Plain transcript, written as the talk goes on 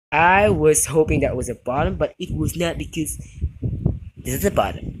I was hoping that was a bottom, but it was not, because this is the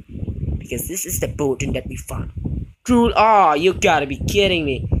bottom. Because this is the button that we found. Troll, oh, you gotta be kidding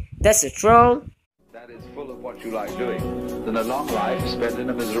me. That's a troll? That is full of what you like doing, than a long life spent in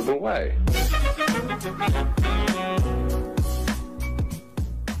a miserable way.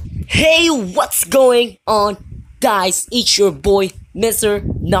 Hey, what's going on, guys? It's your boy,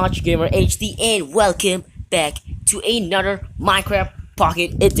 MrNotchGamerHD, and welcome back to another Minecraft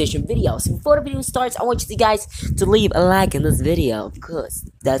Pocket Edition video. So before the video starts, I want you guys to leave a like in this video. Of course,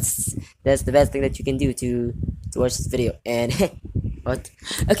 that's the best thing that you can do to watch this video. And what?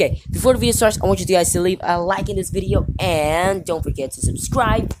 Okay, before the video starts, I want you guys to leave a like in this video, and don't forget to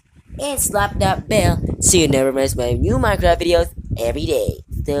subscribe and slap that bell so you never miss my new Minecraft videos every day.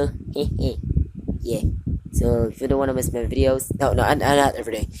 So, yeah. So if you don't want to miss my videos, no, not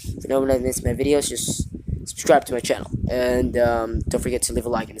every day. If you don't want to miss my videos, just subscribe to my channel, and don't forget to leave a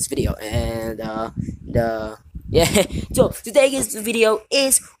like in this video. And yeah. So today's video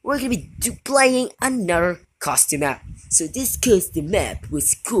is we're gonna be playing another custom map. So this custom map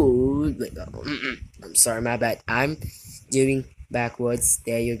was called. Wait, I'm sorry, my bad. I'm doing backwards.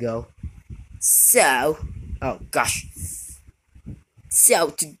 There you go. So, oh gosh.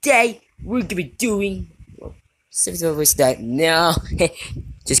 So today we're gonna be doing. What was that? No,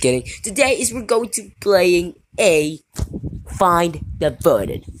 just kidding. Today we're going to be playing a find the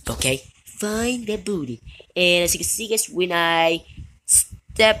button. Okay, find the booty. And as you can see, guys, when I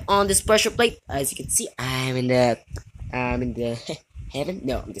step on this pressure plate, as you can see, I'm in the heaven.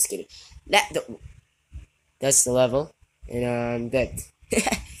 No, I'm just kidding. That's the level, and I'm dead.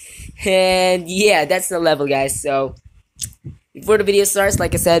 And yeah, that's the level, guys. So before the video starts,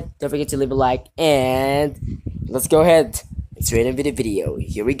 like I said, don't forget to leave a like, and let's go ahead. Let's read into the video.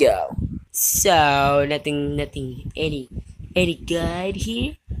 Here we go. So nothing, any guide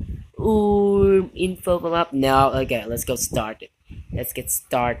here or info from up? No. Okay, let's go start it. Let's get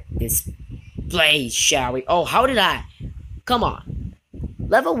start this play, shall we? Oh, how did I? Come on.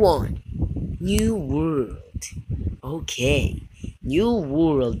 Level 1, new world. Okay, new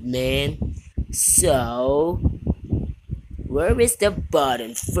world, man. So where is the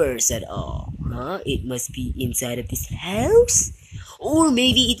button first at all? Huh? It must be inside of this house? Or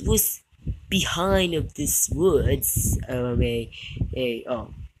maybe it was behind of this woods. Oh.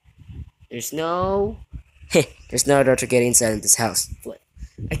 There's no there's no door to get inside of this house.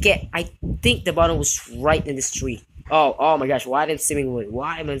 I think the button was right in this tree. Oh my gosh, why am I swimming mood?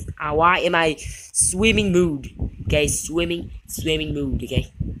 Why am I swimming mood? Okay, swimming mood,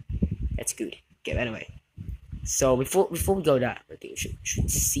 okay? That's good. Okay, anyway. So before we go down, I think we should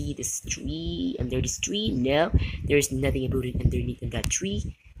see this tree. Under this tree, no, there's nothing about it underneath that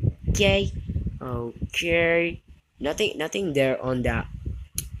tree. Okay, nothing there on that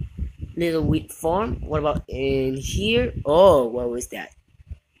little wheat farm. What about in here? Oh, what was that?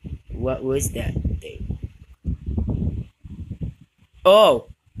 What was that thing? Oh,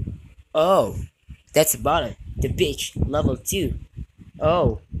 that's about it. The beach, level 2.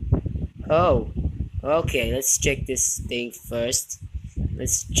 Oh. Okay, let's check this thing first.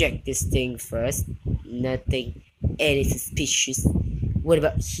 Nothing any suspicious. What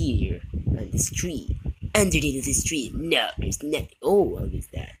about here? On this tree? Underneath this tree? No, there's nothing. Oh, what is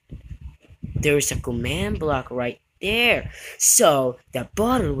that? There's a command block right there. So, the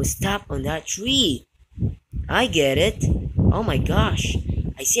button was stopped on that tree. I get it. Oh my gosh.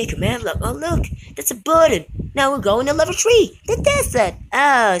 I see a command block. Oh, look. That's a button. Now we're going to level 3. That's that.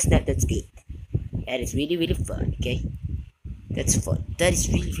 Oh, snap. That's good. That is really fun, okay? That's fun. That is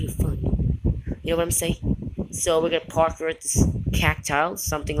really fun. You know what I'm saying? So we're gonna park at this cacti,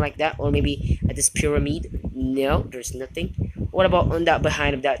 something like that, or maybe at this pyramid. No, there's nothing. What about on that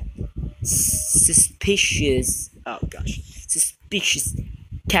behind of that suspicious? Oh gosh, suspicious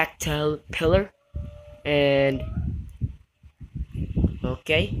tactile pillar. And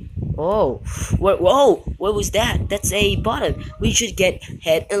okay. Oh, whoa, what was that? That's a button. We should get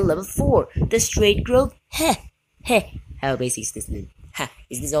head in level 4. The straight growth. How basic is this then?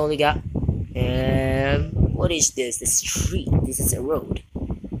 Is this all we got? What is this? The street. This is a road.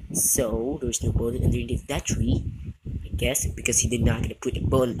 So there's no button underneath that tree, I guess, because he did not gonna put a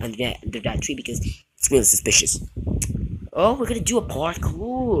button under that tree because it's really suspicious. Oh, we're gonna do a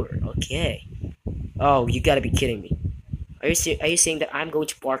parkour. Okay. Oh, you gotta be kidding me. Are you saying that I'm going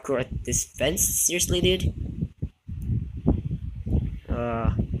to parkour at this fence? Seriously, dude?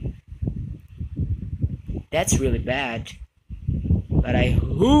 That's really bad. But I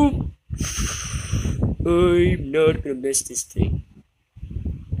hope I'm not gonna miss this thing.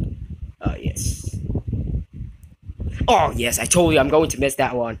 Oh, yes. Oh yes, I told you I'm going to miss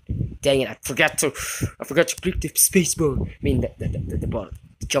that one. Dang it, I forgot to click the space bar. I mean the button.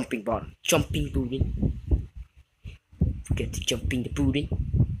 The jumping button. Jumping booting. Forget to jumping the booting.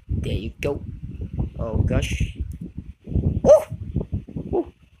 There you go. Oh gosh. Oh!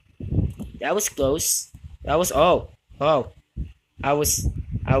 Oh! That was close. That was oh. I was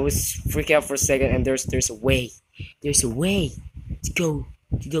freaking out for a second, and there's a way. There's a way to go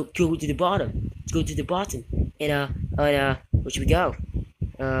to the bottom. To go to the bottom. And where should we go?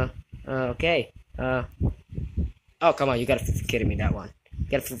 Okay. Oh come on, you gotta be kidding me that one. You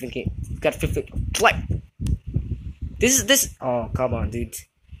gotta be play. This oh come on dude.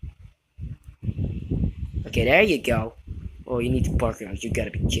 Okay, there you go. Oh, you need to park around. You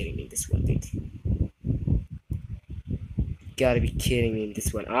gotta be kidding me this one, dude. You gotta be kidding me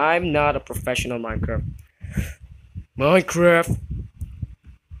this one. I'm not a professional Minecraft.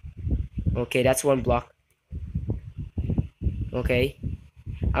 Okay, that's one block. Okay.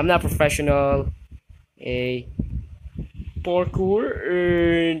 I'm not professional. A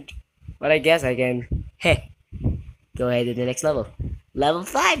parkour but I guess I can go ahead to the next level. Level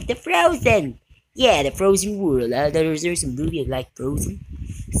 5, the Frozen! Yeah, the Frozen world. There's a movie like Frozen.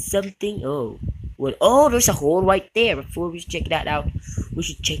 Something. Oh. What? Oh, there's a hole right there. Before we check that out, we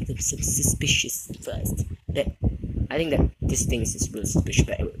should check them some suspicious first. I think that this thing is really suspicious.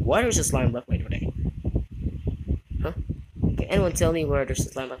 But why there's a slime block right over there? Huh? Can anyone tell me where there's a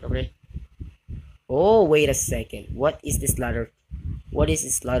slime block over there? Oh, wait a second. What is this ladder? What is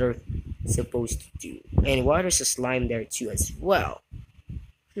this ladder supposed to do? And why there's a slime there too as well?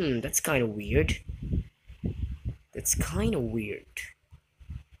 That's kind of weird. That's kind of weird.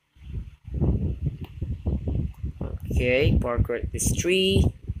 Okay, parkour at this tree.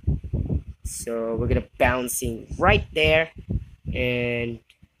 So we're gonna bouncing right there, and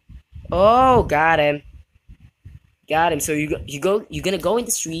oh, got him. So you're gonna go in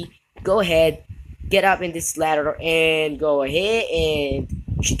this tree. Go ahead, get up in this ladder, and go ahead, and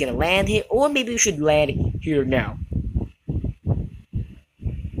she's gonna land here, or maybe we should land here now.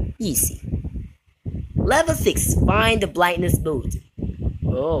 Easy. Level 6. Find the blindness button.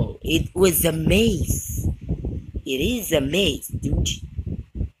 Oh, it was a maze. It is a maze, dude.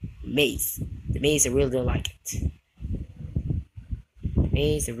 Maze. The maze, I really don't like it.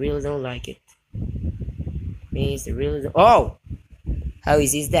 Maze, I really don't like it. Maze, I really don't. Oh! How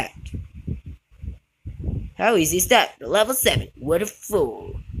easy is that? How easy is that? Level 7. What a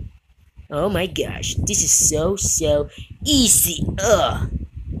fool. Oh my gosh. This is so easy. Ugh.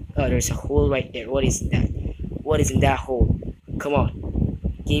 Oh, there's a hole right there. What is that? What is in that hole? Come on.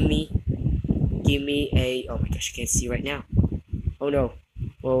 Give me a. Oh my gosh, I can't see right now. Oh no.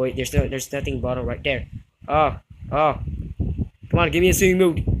 Oh wait, there's nothing bottom right there. Oh. Come on, give me a swimming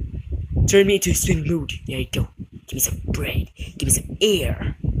mode. Turn me into a swimming mode. There you go. Give me some bread. Give me some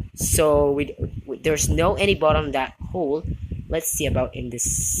air. So there's no any bottom in that hole. Let's see about in this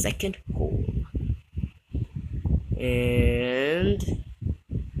second hole. And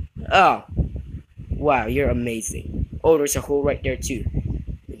oh, wow, you're amazing. Oh, there's a hole right there too.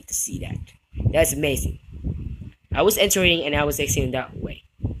 We need to see that. That's amazing. I was entering and I was exiting that way.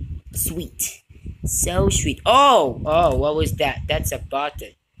 Sweet. So sweet. Oh, what was that? That's a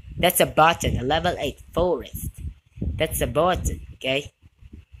button. That's a button. A level 8 forest. That's a button, okay?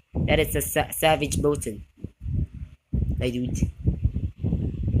 That is a savage button. I do it.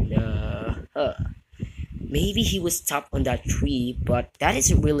 Maybe he was top on that tree, but that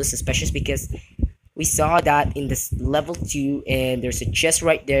isn't really suspicious because we saw that in this level 2 and there's a chest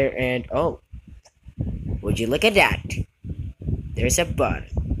right there and oh, would you look at that? There's a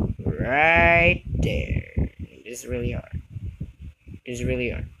button right there. It's really hard. It's really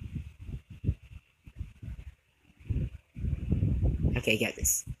hard. Okay, got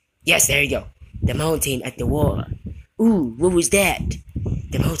this. Yes, there you go. The mountain at the wall. Ooh, what was that?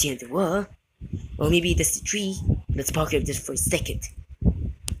 The mountain at the wall? Or maybe that's the tree. Let's park up this for a second.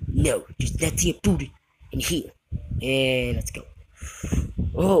 No, there's nothing about it in here. And let's go.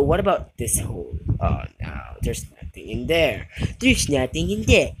 Oh, what about this hole? Oh no, there's nothing in there. There's nothing in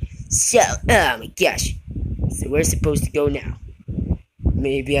there. So, oh my gosh. So we're supposed to go now.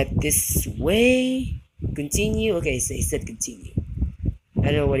 Maybe at this way. Continue. Okay, so he said continue. I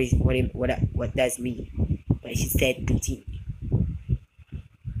don't know what does mean. But he said continue.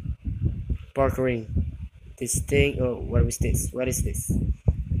 Parkouring this thing. Oh, what was this? What is this?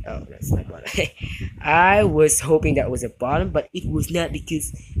 Oh, that's not bottom. I was hoping that was a bottom, but it was not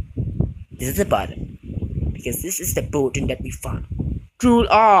because this is the bottom. Because this is the button that we found. Troll.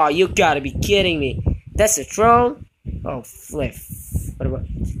 Oh, you gotta be kidding me. That's a troll? Oh, flip. What about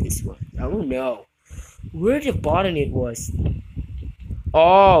this one? Oh no. Where the button it was?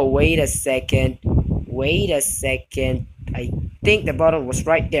 Oh, wait a second. Wait a second. I think the button was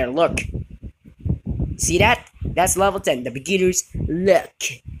right there. Look. See that? That's level 10. The beginner's luck.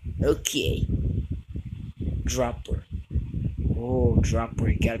 Okay. Dropper. Oh, dropper.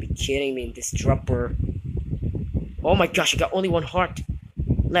 You gotta be kidding me. This dropper. Oh my gosh, I got only one heart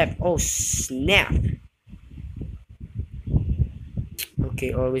left. Oh, snap.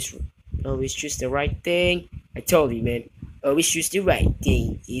 Okay, always choose the right thing. I told you, man. Always choose the right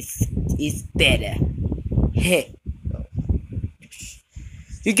thing. It's better. Heh.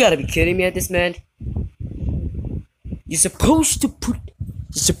 You gotta be kidding me at this, man. You're supposed to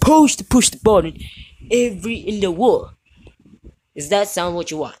push the button every in the world. Does that sound what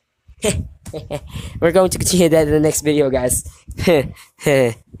you want? We're going to continue that in the next video, guys. I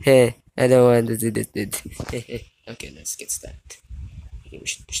don't want to do this. Okay, let's get started. We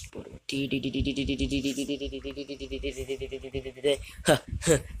should push the button.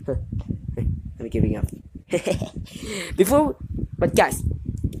 I'm giving up. But guys,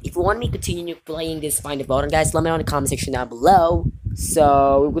 if you want me to continue playing this Find the Button, guys, let me know in the comment section down below.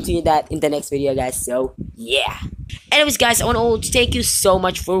 So we'll continue that in the next video, guys. So yeah. Anyways, guys, I want to thank you so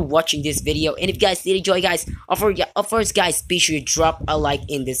much for watching this video. And if you guys did enjoy, guys, first, guys, be sure to drop a like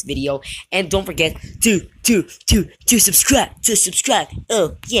in this video, and don't forget to subscribe.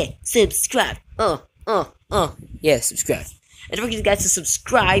 Oh yeah, subscribe. Yeah, subscribe. And don't forget, guys, to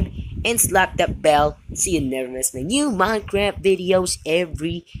subscribe and slap that bell so you never miss my new Minecraft videos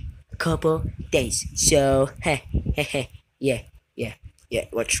every couple days. So yeah,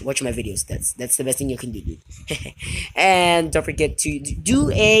 watch my videos. That's the best thing you can do, dude. And don't forget to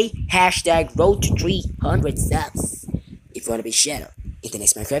do a hashtag road to 300 subs if you want to be shout out in the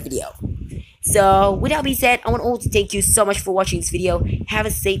next Minecraft video. So with that being said, I want to thank you so much for watching this video. Have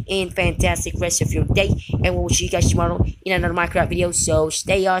a safe and fantastic rest of your day, and we'll see you guys tomorrow in another Minecraft video. So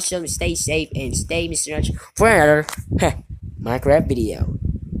stay awesome, stay safe, and stay Mr. Notch for another Minecraft video.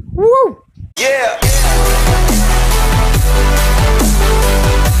 Woo! Yeah!